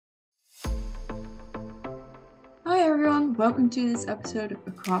everyone, welcome to this episode of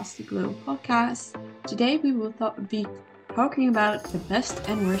Across the Globe podcast. Today we will be talking about the best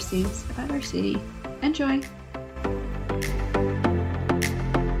and worst things about our city. Enjoy!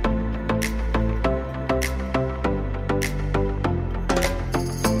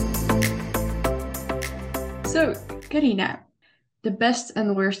 So, Karina, the best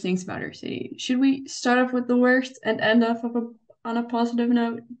and worst things about our city. Should we start off with the worst and end off on a positive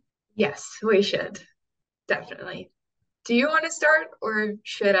note? Yes, we should. Definitely. Do you want to start or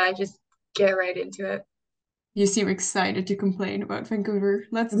should I just get right into it? You seem excited to complain about Vancouver.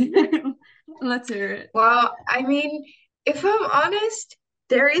 Let's hear it. Well, I mean, if I'm honest,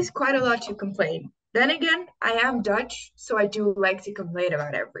 there is quite a lot to complain. Then again, I am Dutch, so I do like to complain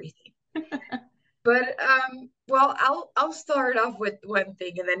about everything. But well, I'll start off with one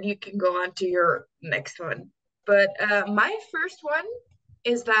thing and then you can go on to your next one. But my first one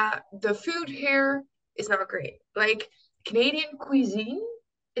is that the food here is not great. Like Canadian cuisine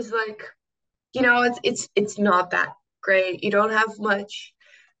is like, it's not that great. You don't have much.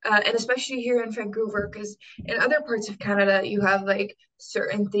 And especially here in Vancouver, because in other parts of Canada, you have like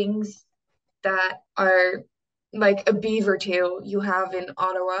certain things that are like a beaver tail you have in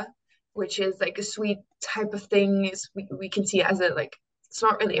Ottawa, which is like a sweet type of thing. Is we can see as a like it's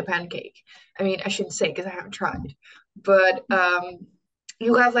not really a pancake. I mean, I shouldn't say because I haven't tried, but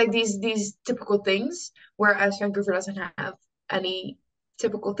you have like these typical things, whereas Vancouver doesn't have any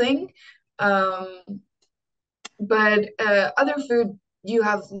typical thing. Um, but other food, you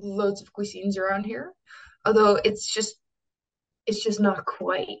have loads of cuisines around here, although it's just not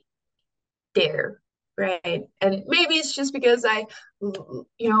quite there, right? And maybe it's just because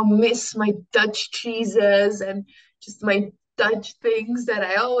miss my Dutch cheeses and just my Dutch things that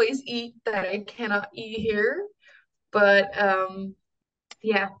I always eat that I cannot eat here. But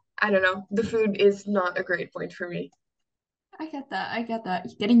yeah, I don't know. The food is not a great point for me. I get that. I get that.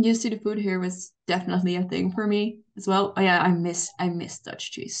 Getting used to the food here was definitely a thing for me as well. Oh yeah, I miss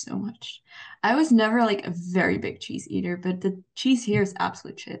Dutch cheese so much. I was never like a very big cheese eater, but the cheese here is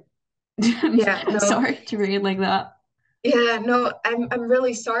absolute shit. Yeah, no, Sorry to bring it like that. yeah, no, I'm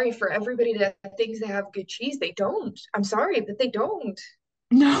really sorry for everybody that thinks they have good cheese. They don't. I'm sorry, but they don't.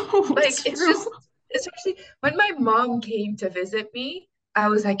 No, Like it's it's true. just especially when my mom came to visit me, I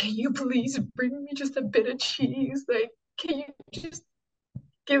was like, "Can you please bring me just a bit of cheese? Like, can you just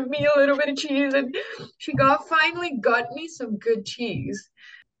give me a little bit of cheese?" And she got finally got me some good cheese.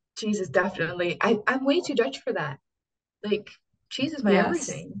 Cheese is definitely I'm way too Dutch for that. Like cheese is my Yes.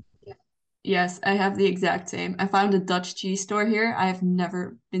 everything. Yes, I have the exact same. I found a Dutch cheese store here. I have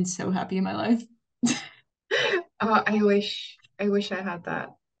never been so happy in my life. I wish I had that.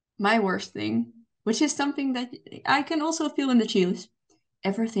 My worst thing, which is something that I can also feel in the chilies.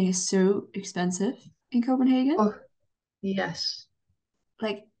 Everything is so expensive in Copenhagen. Oh, yes.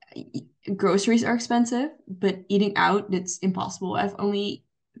 Like groceries are expensive, but eating out, it's impossible. I've only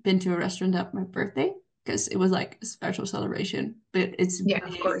been to a restaurant at my birthday because it was like a special celebration, but it's Yeah,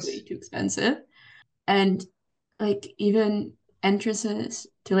 of way course. too expensive. And like even entrances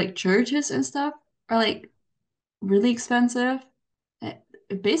to like churches and stuff are like really expensive. Uh,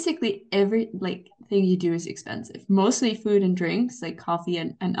 Basically every like thing you do is expensive. Mostly food and drinks, like coffee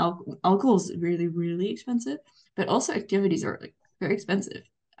and alcohol is really, really expensive. But also activities are like very expensive.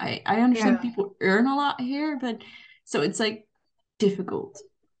 I understand Yeah. people earn a lot here, but so it's like difficult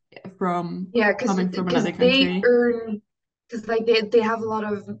from Yeah, because coming from another because they country. earn because like they have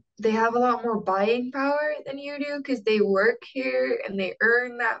a lot more buying power than you do because they work here and they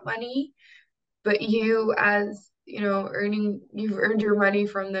earn that money. But you as you've earned your money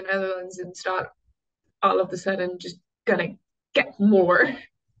from the Netherlands and it's not all of a sudden just gonna get more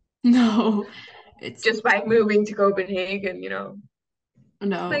No, it's just by moving to Copenhagen, It's like, no.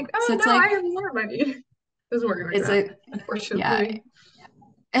 So oh it's no, I like have more money. Doesn't work like it's that, like yeah, unfortunately.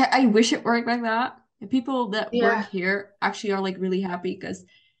 I wish it worked like that. The people that work Yeah, here actually are like really happy because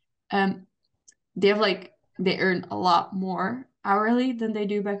um they earn a lot more hourly than they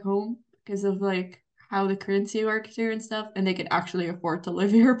do back home because of like how the currency works here and stuff, and they can actually afford to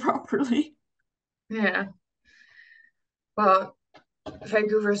live here properly. yeah. Well,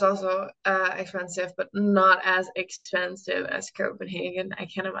 Vancouver is also expensive, but not as expensive as Copenhagen, I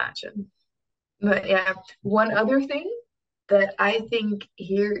can imagine. But yeah, one other thing that I think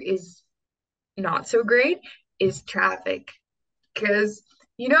here is not so great is traffic. Because,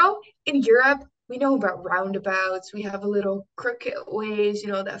 in Europe, we know about roundabouts. We have a little crooked ways,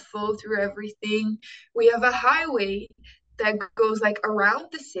 that flow through everything. We have a highway that goes like around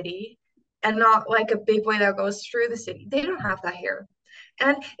the city and not like a big way that goes through the city. They don't have that here.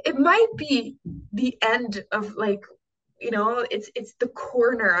 And it might be the end of like it's the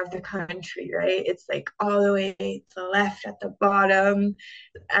corner of the country, right? It's like all the way to the left at the bottom,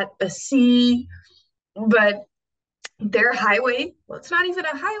 at the sea. But their highway, well, it's not even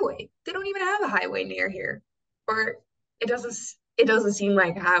a highway. They don't even have a highway near here. Or it doesn't it doesn't seem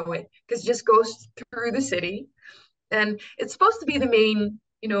like a highway because it just goes through the city. And it's supposed to be the main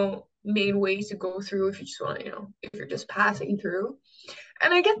way to go through if you just want, if you're just passing through.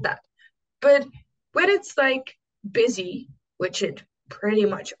 And I get that. But when it's like busy, which it pretty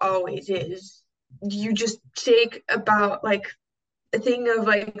much always is, you just take about like a thing of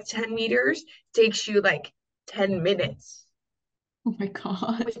like 10 meters takes you like 10 minutes, Oh my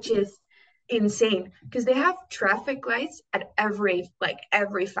God. which is insane because they have traffic lights at every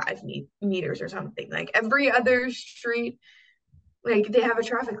 5 meters or something. Like every other street, like they have a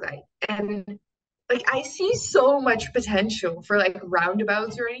traffic light. And like I see so much potential for like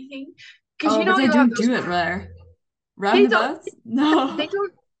roundabouts or anything. Because Oh, but they you have don't those do it there. they don't Roundabouts? they No.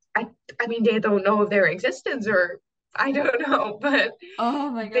 don't I I mean they don't know of their existence or I don't know, but Oh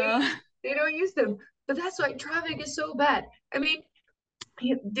my they God. they don't use them. But that's why traffic is so bad. I mean,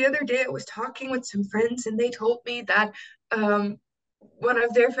 the other day I was talking with some friends and they told me that one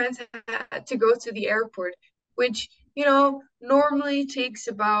of their friends had to go to the airport, which, normally takes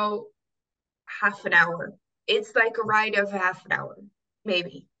about half an hour. It's like a ride of half an hour,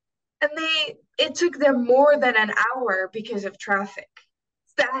 maybe. And it took them more than an hour because of traffic.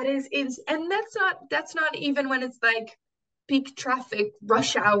 That is, and that's not even when it's like peak traffic,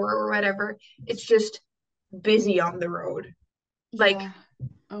 rush hour or whatever. It's just busy on the road. Like Yeah.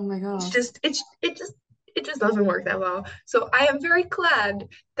 Oh my it's gosh. just it's it just doesn't work that well. So I am very glad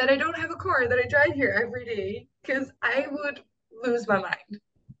that I don't have a car that I drive here every day because I would lose my mind.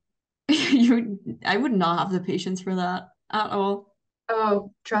 I would not have the patience for that at all.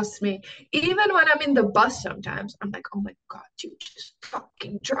 Oh, trust me. Even when I'm in the bus sometimes, I'm like, oh my God, dude, just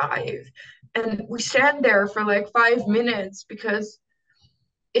fucking drive. And we stand there for like 5 minutes because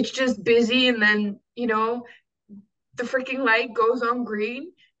it's just busy and then, the freaking light goes on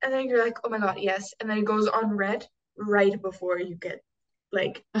green and then you're like, oh my God, yes. And then it goes on red right before you can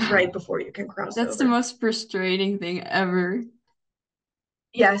cross That's the over. most frustrating thing ever.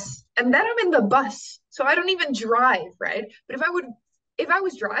 Yes. And then I'm in the bus. So I don't even drive, right? But if I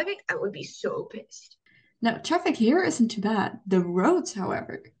was driving, I would be so pissed. Now, traffic here isn't too bad. The roads,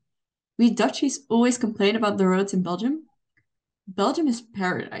 however, we Dutchies always complain about the roads in Belgium. Belgium is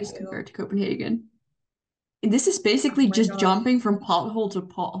paradise Ew. compared to Copenhagen. And this is Oh basically my just God. jumping from pothole to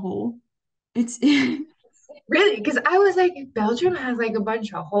pothole. It's Really? Because I was like, Belgium has like a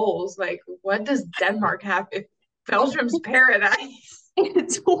bunch of holes. Like, what does Denmark have if Belgium's paradise?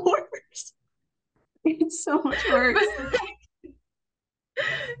 it's worse. It's so much But worse. like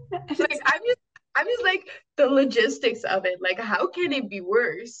It's, I'm just like the logistics of it. Like, how can it be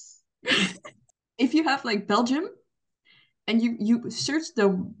worse? if you have like Belgium and you search the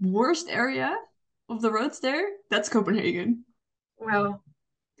worst area of the roads there, that's Copenhagen. Well,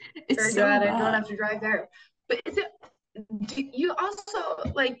 It's very so glad I don't bad. have to drive there. But do you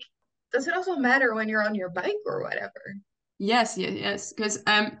also like, does it also matter when you're on your bike or whatever? Yes, yes, yes. Because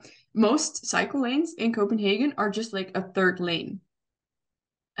most cycle lanes in Copenhagen are just like a third lane.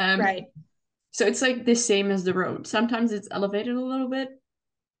 Um, Right. so it's like the same as the road. Sometimes it's elevated a little bit,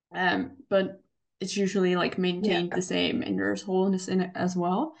 but it's usually like Yeah. maintained the same, and there's holes in it as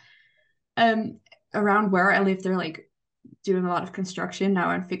well. Um, Around where I live, they're like doing a lot of construction now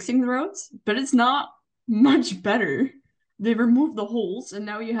and fixing the roads, but it's not much better. They removed the holes, and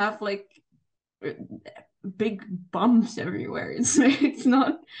now you have like uh, big bumps everywhere. It's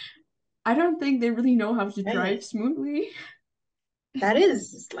not. I don't think they really know how to drive Right. smoothly. That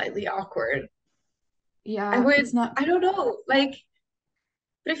is slightly awkward. Yeah, it's not. I don't know, like,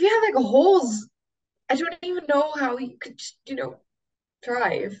 but if you have like holes, I don't even know how you could,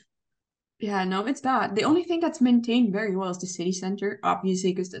 drive. Yeah, no, it's bad. The only thing that's maintained very well is the city center,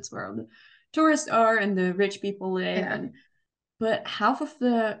 obviously, because that's where all the tourists are and the rich people live. Yeah. And but half of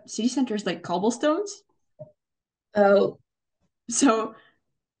the city center is like cobblestones, Oh, so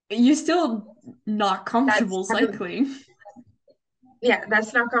you're still not that's comfortable kind of, cycling. yeah,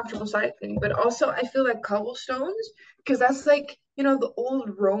 that's not comfortable cycling. But also, I feel like cobblestones, because that's like, the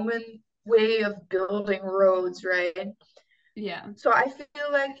old Roman way of building roads, right? Yeah, So I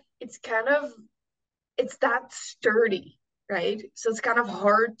feel like it's that sturdy, right? So it's kind of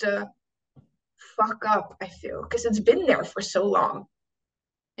hard to fuck up, I feel, because it's been there for so long.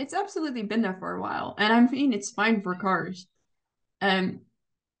 it's absolutely been there for a while, and I mean it's fine for cars. Um,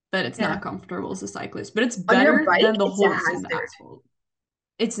 but it's not Yeah. comfortable as a cyclist. But it's On your better bike, than the it's a holes in the hazard. asphalt.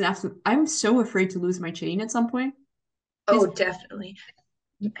 It's an absolute. I'm so afraid to lose my chain at some point. Oh, Because definitely.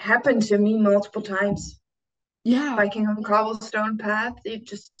 Happened to me multiple times. yeah, Biking on cobblestone path, it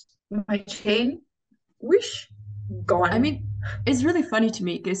just my chain, whoosh, I gone. mean, it's really funny to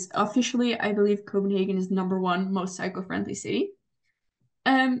me because officially I believe Copenhagen is number one most cycle-friendly city.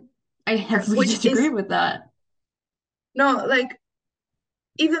 Um, I heavily Which disagree is with that. no, like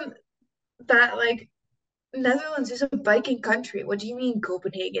even that, like Netherlands is a biking country. What do you mean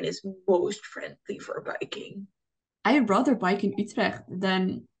Copenhagen is most friendly for biking? I'd rather bike in Utrecht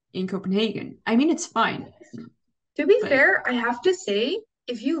than in Copenhagen. I mean, it's fine, To be but fair, I have to say,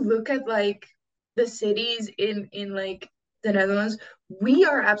 if you look at like the cities in like the Netherlands, we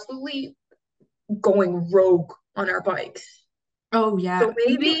are absolutely going rogue on our bikes. oh So yeah,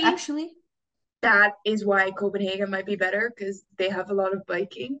 they maybe actually that is why Copenhagen might be better because they have a lot of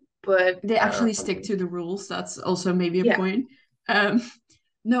biking. But they actually stick to the rules. That's also maybe a yeah, point. Um,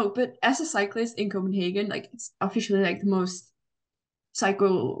 no, but as a cyclist in Copenhagen, like it's officially like the most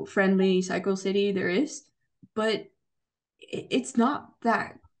cycle-friendly cycle city there is, but it's not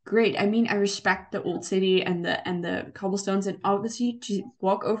that great. I mean, I respect the old city and the cobblestones, and obviously to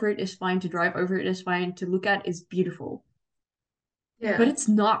walk over it is fine, to drive over it is fine, to look at is beautiful, but yeah. it's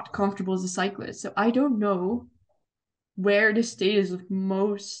not comfortable as a cyclist. So I don't know where the status of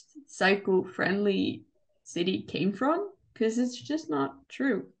most cycle-friendly city came from because it's just not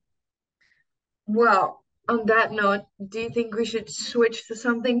true. Well, on that note, do you think we should switch to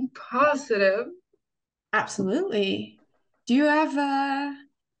something positive? Absolutely. Do you have a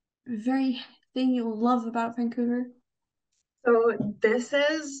very thing you love about Vancouver? So this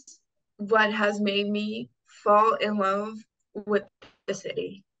is what has made me fall in love with the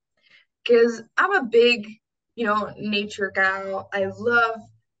city. Because I'm a big, nature gal. I love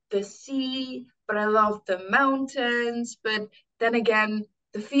the sea, but I love the mountains. But then again,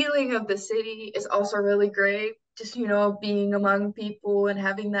 the feeling of the city is also really great. Just, being among people and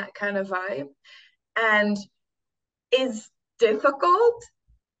having that kind of vibe. And it's difficult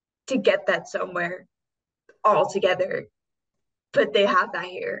to get that somewhere all together, but they have that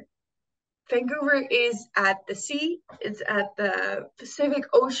here. Vancouver is at the sea, it's at the Pacific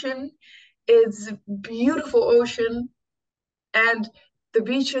Ocean. It's beautiful ocean, and the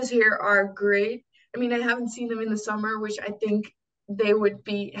beaches here are great. I mean, I haven't seen them in the summer, which I think they would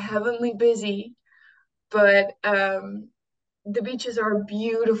be heavenly busy, but the beaches are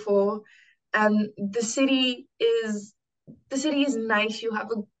beautiful, and the city is nice. You have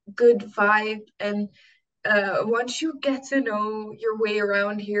a good vibe, and once you get to know your way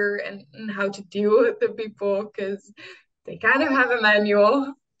around here and how to deal with the people, because they kind of have a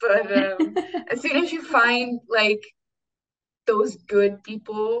manual, but as soon as you find like those good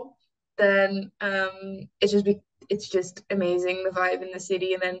people, then it's just amazing the vibe in the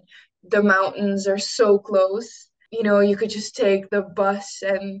city. And then the mountains are so close. You could just take the bus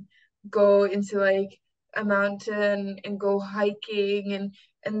and go into like a mountain and go hiking,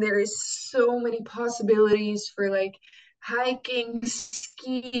 and there is so many possibilities for like hiking,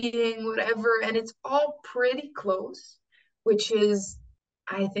 skiing, whatever, and it's all pretty close, which is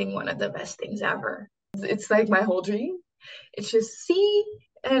I think one of the best things ever. It's like my whole dream. It's just sea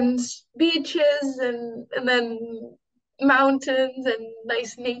and beaches and then mountains and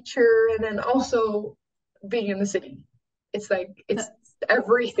nice nature and then also being in the city. It's like it's That's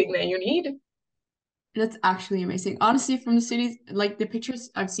everything that you need. that's actually amazing. Honestly, from the cities, like the pictures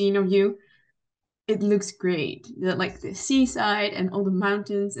I've seen of you, it looks great. Like the seaside and all the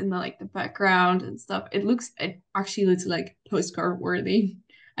mountains in the like the background and stuff. It actually looks like postcard worthy.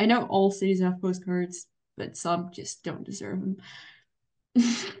 I know all cities have postcards, but some just don't deserve them.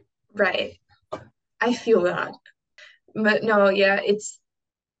 Right. I feel that. But no, yeah, it's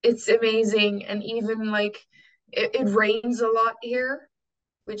amazing. And even like it rains a lot here,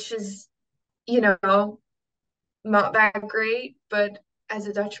 which is, you know, not that great, but as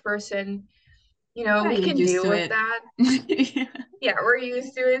a Dutch person, I we get can used deal to with it. that. Yeah, we're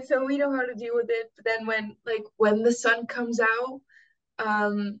used to it, so we know how to deal with it. But then when the sun comes out,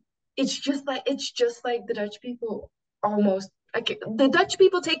 um, it's just like the Dutch people almost. Like the Dutch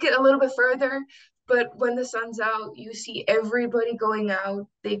people take it a little bit further, but when the sun's out, you see everybody going out.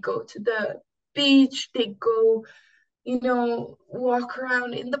 They go to the beach, they go, walk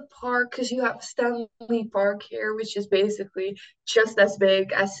around in the park because you have Stanley Park here, which is basically just as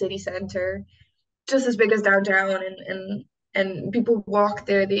big as city center, just as big as downtown, and people walk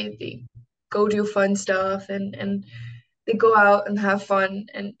there. They go do fun stuff, and they go out and have fun,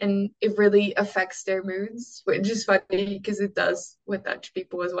 and it really affects their moods, which is funny because it does with Dutch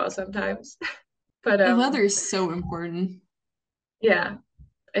people as well sometimes. But The weather is so important. yeah,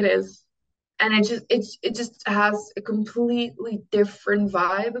 it is. and it just has a completely different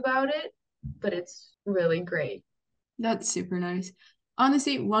vibe about it, but it's really great. That's super nice.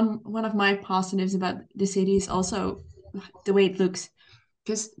 Honestly, one of my positives about the city is also the way it looks.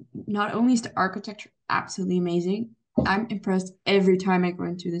 Because not only is the architecture absolutely amazing, I'm impressed every time I go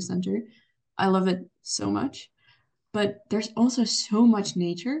into the center. I love it so much. But there's also so much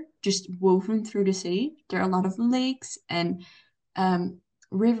nature just woven through the city. There are a lot of lakes and um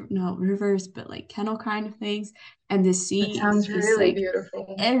no rivers, but like canal kind of things. And the That sea sounds is really like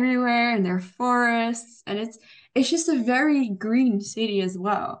beautiful. everywhere, and there are forests, and it's just a very green city as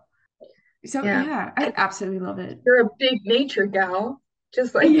well. So Yeah. yeah, I And absolutely love it. you're a big nature gal,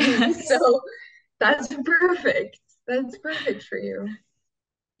 just like me. Yes. So that's perfect. That's perfect for you.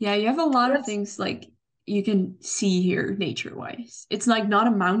 Yeah, you have a lot of That's things like you can see here nature-wise. It's like not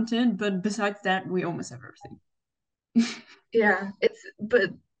a mountain, but besides that, we almost have everything. yeah, but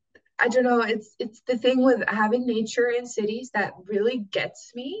I don't know, it's the thing with having nature in cities that really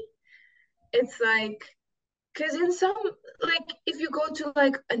gets me. It's like because in some, like, if you go to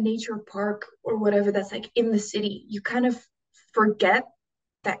like a nature park or whatever that's like in the city, you kind of forget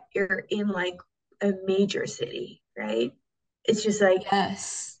that you're in like a major city, right? It's just like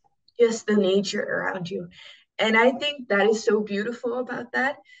Yes, just the nature around you. And I think that is so beautiful about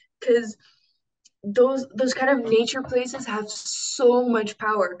that because those kind of nature places have so much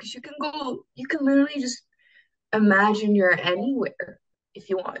power because you can literally just imagine you're anywhere if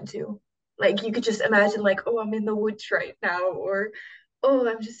you want to. Like you could just imagine like, oh, I'm in the woods right now, or oh,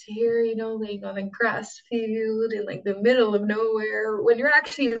 I'm just here, laying on a grass field in like the middle of nowhere when you're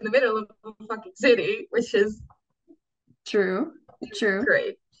actually in the middle of a fucking city, which is true, true.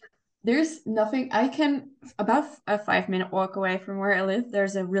 great. There's nothing I can about a 5 minute walk away from where I live.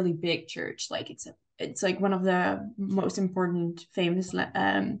 There's a really big church. Like it's like one of the most important famous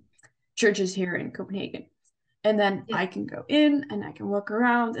churches here in Copenhagen. And then Yeah. I can go in and I can walk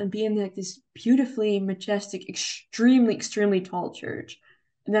around and be in like this beautifully majestic, extremely, extremely tall church.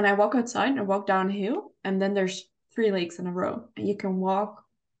 And then I walk outside and I walk down a hill, and then there's 3 lakes in a row. And you can walk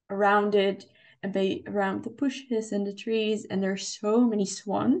around it and be around the bushes and the trees. And there's so many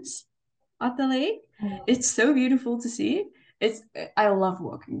swans at the lake. It's so beautiful to see. It's I love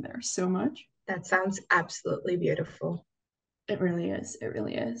walking there so much. That sounds absolutely beautiful. It really is. It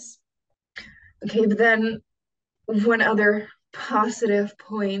really is. Okay, but then one other positive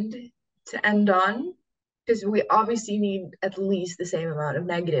point to end on, because we obviously need at least the same amount of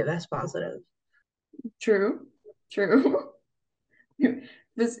negative as positive. True. True.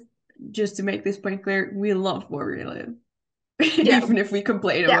 This just to make this point clear, we love where we live, Yeah, even if we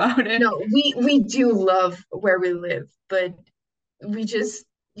complain yeah. about it. No, we do love where we live, but we just,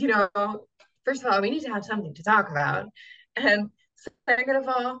 you know, first of all, we need to have something to talk about. And second of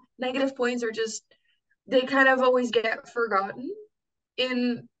all, negative points are just they kind of always get forgotten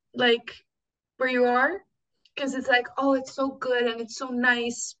in like where you are because it's like, oh, it's so good and it's so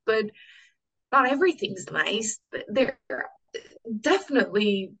nice, but not everything's nice. There are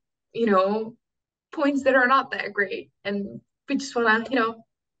definitely, you know, points that are not that great. And we just want to,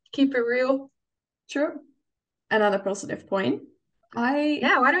 keep it real. True. Another positive point. I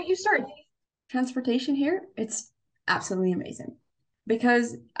Yeah, why don't you start? transportation here, it's absolutely amazing.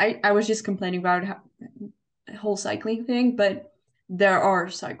 Because I was just complaining about how, the whole cycling thing, but there are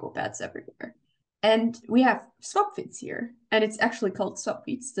psychopaths everywhere. And we have Swapfiets here, and it's actually called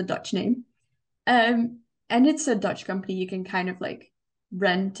Swapfiets, the Dutch name. Um, and it's a Dutch company. You can kind of like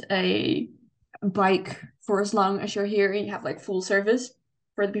rent a bike for as long as you're here, and you have like full service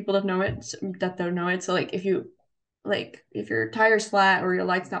for the people that know it, that don't know it. So like if your tire's flat or your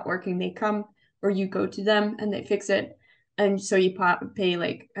light's not working, they come or you go to them and they fix it. And so you pay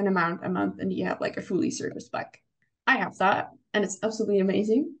like an amount a month and you have like a fully serviced bike. I have that and it's absolutely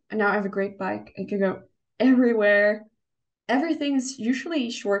amazing. And now I have a great bike. I can go everywhere. Everything's usually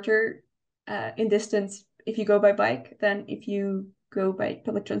shorter in distance if you go by bike than if you go by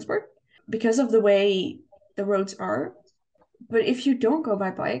public transport because of the way the roads are. But if you don't go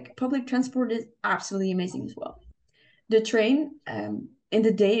by bike, public transport is absolutely amazing as well. The train, in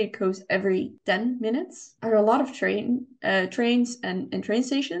the day, it goes every 10 minutes. There are a lot of trains and train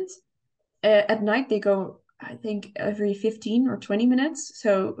stations. At night, they go, I think, every 15 or 20 minutes.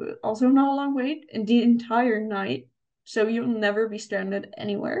 So also not a long wait in the entire night. So you'll never be stranded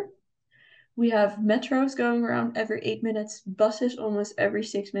anywhere. We have metros going around every 8 minutes, buses almost every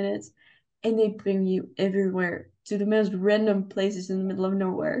 6 minutes, and they bring you everywhere to the most random places in the middle of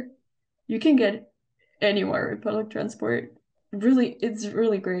nowhere. You can get anywhere with public transport. Really, it's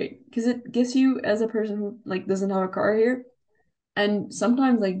really great because it gives you, as a person who like doesn't have a car here, And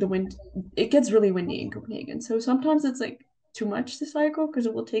sometimes like the wind, it gets really windy in Copenhagen. So sometimes it's like too much to cycle because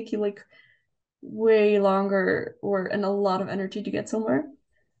it will take you like way longer or and a lot of energy to get somewhere.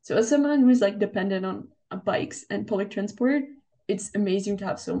 So as someone who's like dependent on bikes and public transport, it's amazing to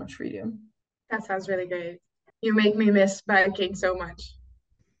have so much freedom. That sounds really great. You make me miss biking so much.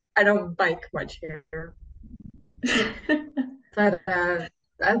 I don't bike much here, but that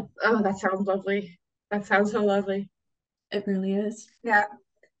sounds lovely. That sounds so lovely. It really is. Yeah,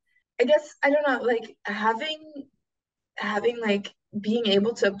 I guess I don't know, like having like being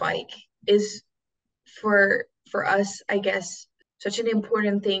able to bike is for us, I guess, such an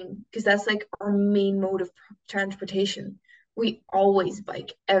important thing because that's like our main mode of transportation. We always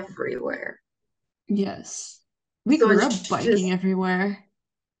bike everywhere. Yes. We So grew it's up biking just, everywhere.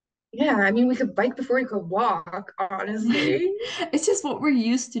 yeah, I mean, we could bike before we could walk, honestly. It's just what we're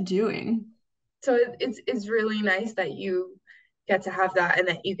used to doing. So it's really nice that you get to have that and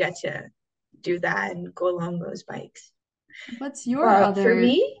that you get to do that and go along those bikes. What's your For other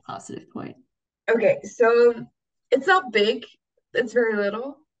me, positive point? okay, so it's not big, it's very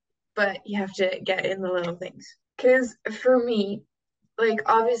little, but you have to get in the little things. Because for me, like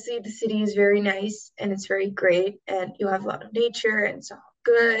obviously the city is very nice and it's very great and you have a lot of nature and it's all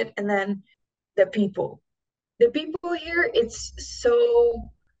good. And then the people. The people here, it's so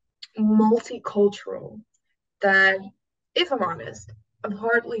multicultural that if I'm honest, I've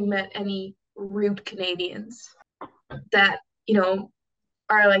hardly met any rude Canadians that,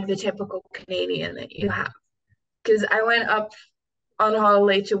 are like the typical Canadian that you have. Because I went up on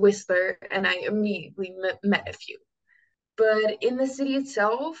holiday to Whistler and I immediately met a few. But in the city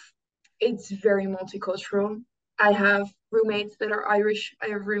itself, it's very multicultural. I have roommates that are Irish, I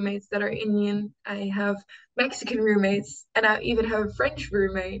have roommates that are Indian, I have Mexican roommates, and I even have a French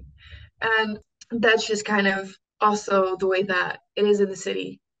roommate. And that's just kind of also the way that it is in the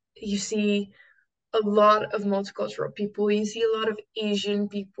city. You see a lot of multicultural people, you see a lot of Asian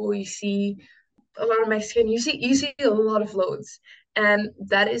people, you see a lot of Mexican, you see a lot of loads. And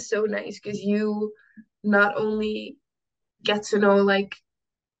that is so nice because you not only get to know like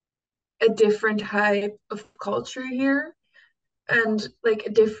a different type of culture here and like a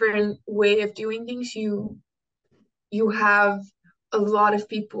different way of doing things. You have a lot of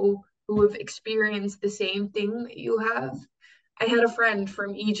people who have experienced the same thing that you have. I had a friend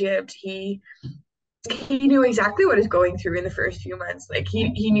from Egypt. He knew exactly what he's going through in the first few months. Like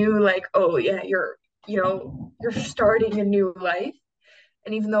he knew like, oh yeah, you're starting a new life.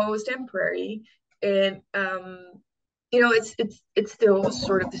 And even though it was temporary, it it's still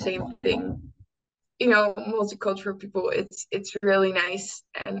sort of the same thing. Multicultural people, it's really nice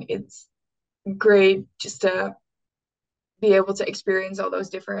and it's great just to be able to experience all those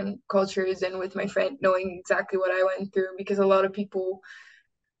different cultures and with my friend knowing exactly what I went through because a lot of people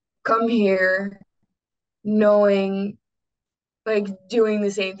come here knowing like doing the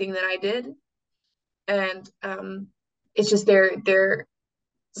same thing that I did and it's just they're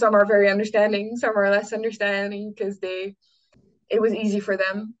some are very understanding, some are less understanding because it was easy for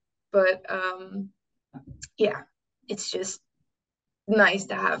them, but yeah, it's just nice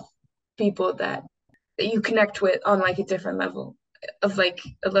to have people that you connect with on like a different level of like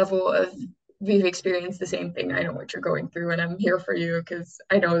a level of we've experienced the same thing. I know what you're going through and I'm here for you because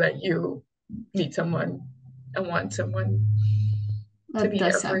I know that you need someone and want someone to That be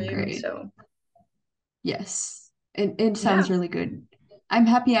does there for sound you. great. So Yes. It yeah, sounds really good. I'm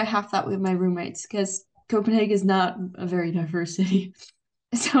happy I have that with my roommates because Copenhagen is not a very diverse city.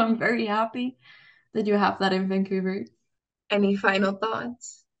 So I'm very happy that you have that in Vancouver. any final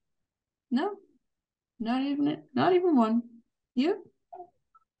thoughts? No, not even one. You?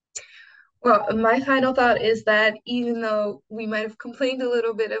 Well, my final thought is that even though we might have complained a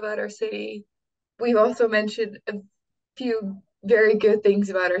little bit about our city, we've also mentioned a few very good things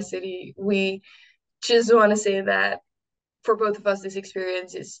about our city. We just want to say that for both of us, this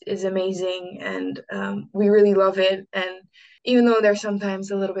experience is amazing, and we really love it. And even though there's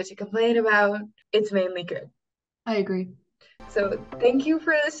sometimes a little bit to complain about, it's mainly good. I agree. So thank you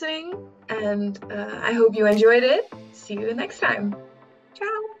for listening, and I hope you enjoyed it. See you next time.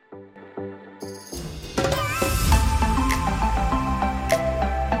 Ciao.